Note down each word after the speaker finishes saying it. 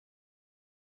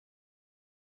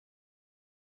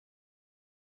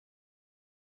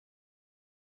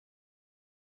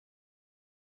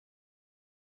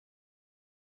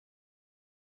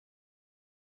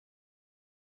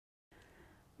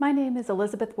My name is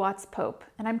Elizabeth Watts Pope,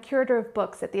 and I'm curator of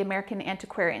books at the American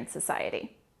Antiquarian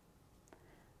Society.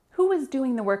 Who was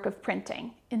doing the work of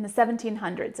printing in the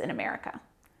 1700s in America?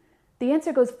 The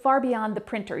answer goes far beyond the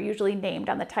printer usually named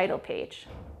on the title page.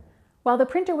 While the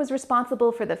printer was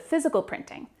responsible for the physical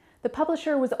printing, the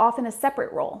publisher was often a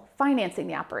separate role, financing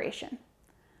the operation.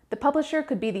 The publisher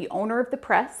could be the owner of the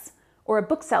press, or a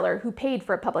bookseller who paid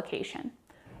for a publication,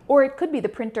 or it could be the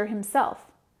printer himself.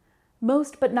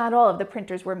 Most but not all of the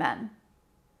printers were men.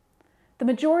 The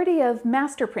majority of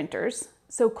master printers,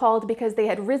 so called because they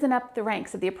had risen up the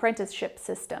ranks of the apprenticeship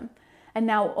system and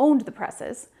now owned the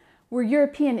presses, were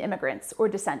European immigrants or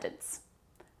descendants.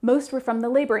 Most were from the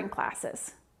laboring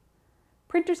classes.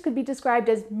 Printers could be described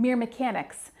as mere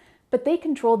mechanics, but they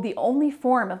controlled the only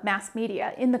form of mass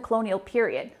media in the colonial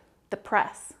period, the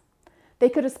press. They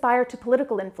could aspire to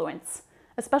political influence,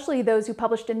 especially those who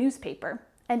published a newspaper,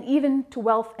 and even to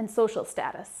wealth and social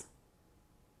status.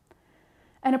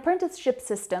 An apprenticeship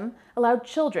system allowed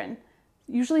children,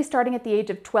 usually starting at the age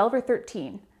of 12 or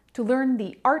 13, to learn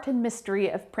the art and mystery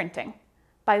of printing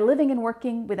by living and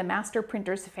working with a master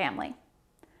printer's family.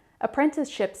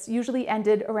 Apprenticeships usually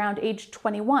ended around age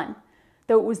 21,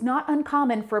 though it was not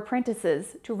uncommon for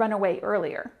apprentices to run away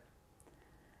earlier.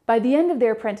 By the end of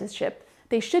their apprenticeship,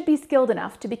 they should be skilled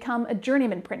enough to become a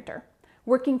journeyman printer,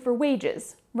 working for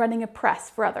wages, running a press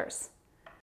for others.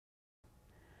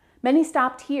 Many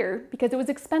stopped here because it was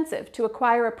expensive to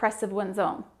acquire a press of one's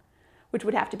own, which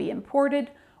would have to be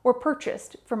imported or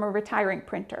purchased from a retiring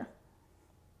printer.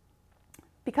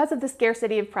 Because of the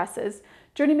scarcity of presses,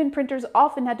 journeyman printers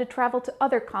often had to travel to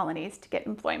other colonies to get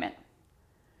employment.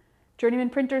 Journeyman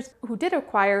printers who did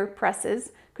acquire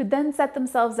presses could then set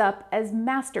themselves up as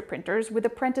master printers with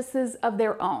apprentices of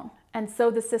their own, and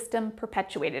so the system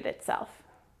perpetuated itself.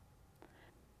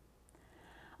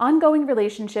 Ongoing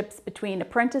relationships between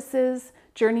apprentices,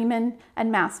 journeymen,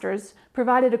 and masters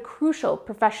provided a crucial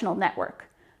professional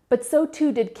network, but so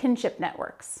too did kinship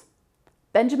networks.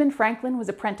 Benjamin Franklin was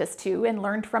apprenticed to and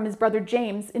learned from his brother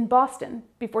James in Boston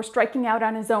before striking out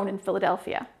on his own in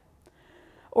Philadelphia.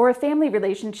 Or a family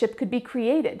relationship could be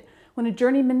created when a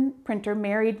journeyman printer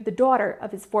married the daughter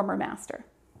of his former master.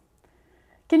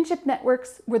 Kinship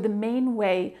networks were the main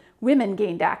way women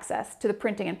gained access to the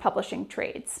printing and publishing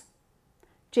trades.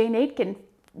 Jane Aitken,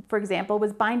 for example,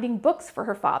 was binding books for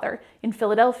her father in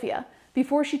Philadelphia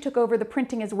before she took over the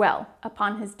printing as well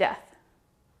upon his death.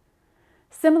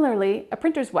 Similarly, a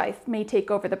printer's wife may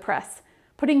take over the press,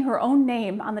 putting her own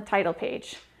name on the title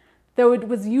page, though it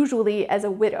was usually as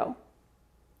a widow.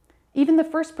 Even the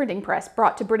first printing press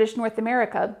brought to British North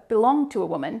America belonged to a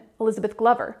woman, Elizabeth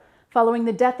Glover, following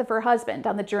the death of her husband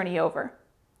on the journey over.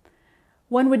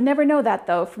 One would never know that,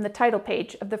 though, from the title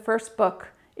page of the first book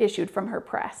issued from her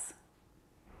press.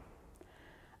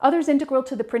 Others integral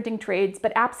to the printing trades,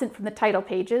 but absent from the title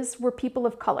pages, were people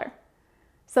of color.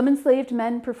 Some enslaved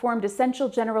men performed essential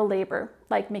general labor,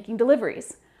 like making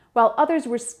deliveries, while others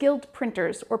were skilled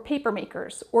printers or paper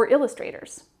makers or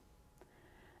illustrators.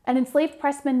 An enslaved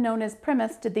pressman known as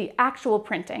Primus did the actual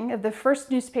printing of the first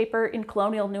newspaper in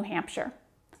colonial New Hampshire.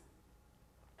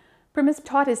 Primus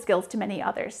taught his skills to many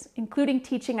others, including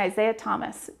teaching Isaiah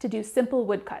Thomas to do simple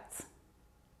woodcuts.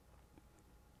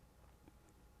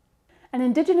 An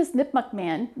indigenous Nipmuc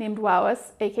man named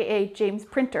Wawas, aka James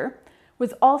Printer,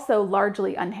 was also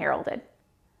largely unheralded.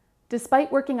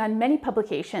 Despite working on many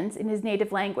publications in his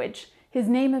native language, his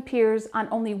name appears on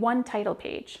only one title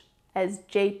page, as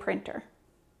J. Printer.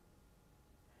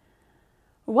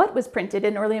 What was printed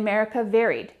in early America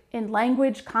varied in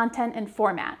language, content, and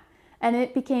format, and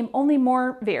it became only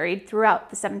more varied throughout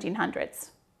the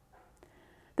 1700s.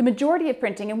 The majority of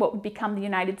printing in what would become the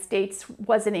United States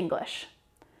was in English.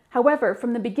 However,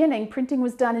 from the beginning, printing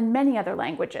was done in many other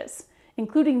languages,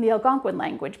 including the Algonquin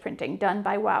language printing done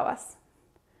by Wawas.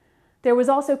 There was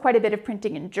also quite a bit of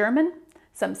printing in German,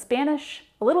 some Spanish,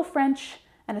 a little French,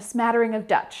 and a smattering of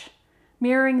Dutch,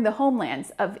 mirroring the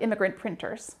homelands of immigrant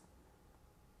printers.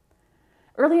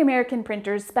 Early American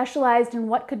printers specialized in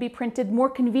what could be printed more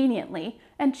conveniently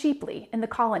and cheaply in the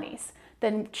colonies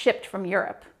than shipped from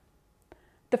Europe.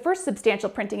 The first substantial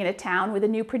printing in a town with a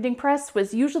new printing press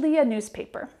was usually a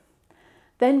newspaper.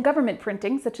 Then government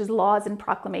printing, such as laws and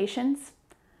proclamations.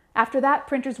 After that,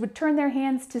 printers would turn their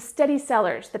hands to steady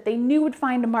sellers that they knew would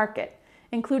find a market,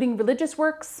 including religious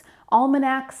works,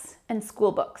 almanacs, and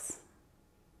school books.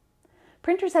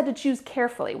 Printers had to choose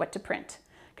carefully what to print,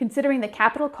 considering the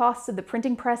capital costs of the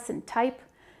printing press and type,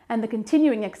 and the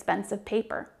continuing expense of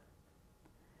paper.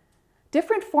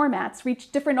 Different formats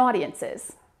reached different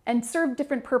audiences and served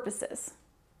different purposes.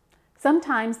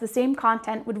 Sometimes the same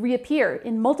content would reappear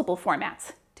in multiple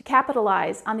formats to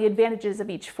capitalize on the advantages of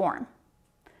each form.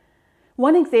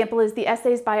 One example is the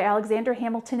essays by Alexander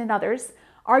Hamilton and others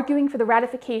arguing for the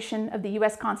ratification of the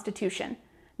U.S. Constitution,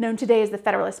 known today as the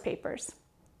Federalist Papers.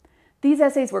 These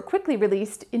essays were quickly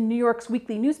released in New York's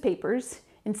weekly newspapers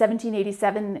in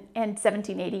 1787 and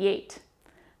 1788.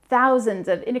 Thousands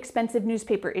of inexpensive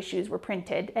newspaper issues were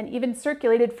printed and even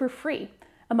circulated for free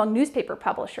among newspaper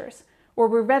publishers, or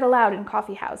were read aloud in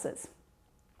coffee houses.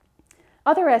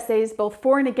 Other essays, both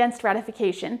for and against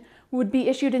ratification, would be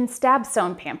issued in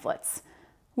stab-sewn pamphlets,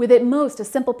 with at most a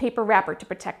simple paper wrapper to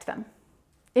protect them.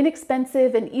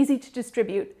 Inexpensive and easy to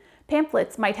distribute,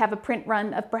 pamphlets might have a print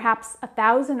run of perhaps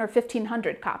 1,000 or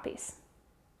 1,500 copies.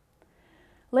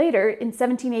 Later, in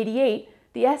 1788,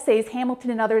 the essays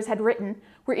Hamilton and others had written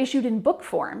were issued in book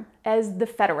form as The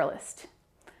Federalist.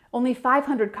 Only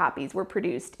 500 copies were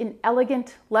produced in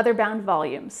elegant, leather-bound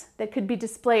volumes that could be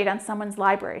displayed on someone's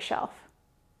library shelf.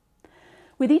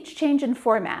 With each change in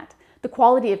format, the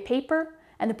quality of paper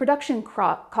and the production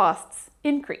costs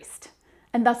increased,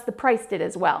 and thus the price did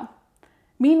as well.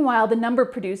 Meanwhile, the number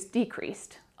produced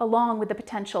decreased, along with the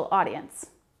potential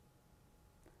audience.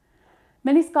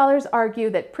 Many scholars argue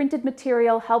that printed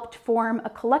material helped form a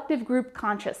collective group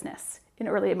consciousness in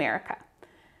early America,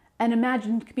 an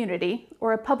imagined community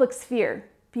or a public sphere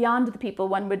beyond the people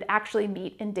one would actually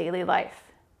meet in daily life.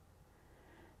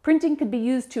 Printing could be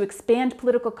used to expand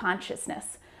political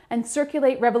consciousness and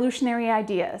circulate revolutionary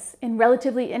ideas in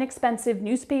relatively inexpensive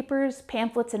newspapers,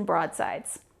 pamphlets, and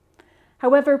broadsides.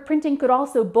 However, printing could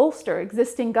also bolster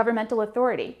existing governmental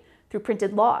authority through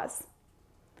printed laws.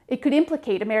 It could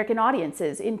implicate American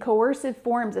audiences in coercive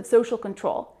forms of social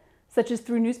control, such as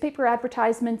through newspaper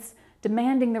advertisements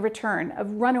demanding the return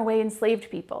of runaway enslaved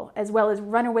people, as well as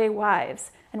runaway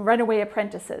wives and runaway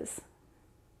apprentices.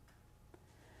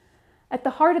 At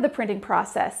the heart of the printing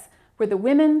process were the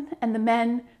women and the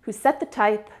men who set the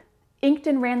type, inked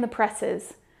and ran the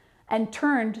presses, and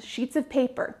turned sheets of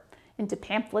paper into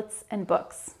pamphlets and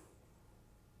books.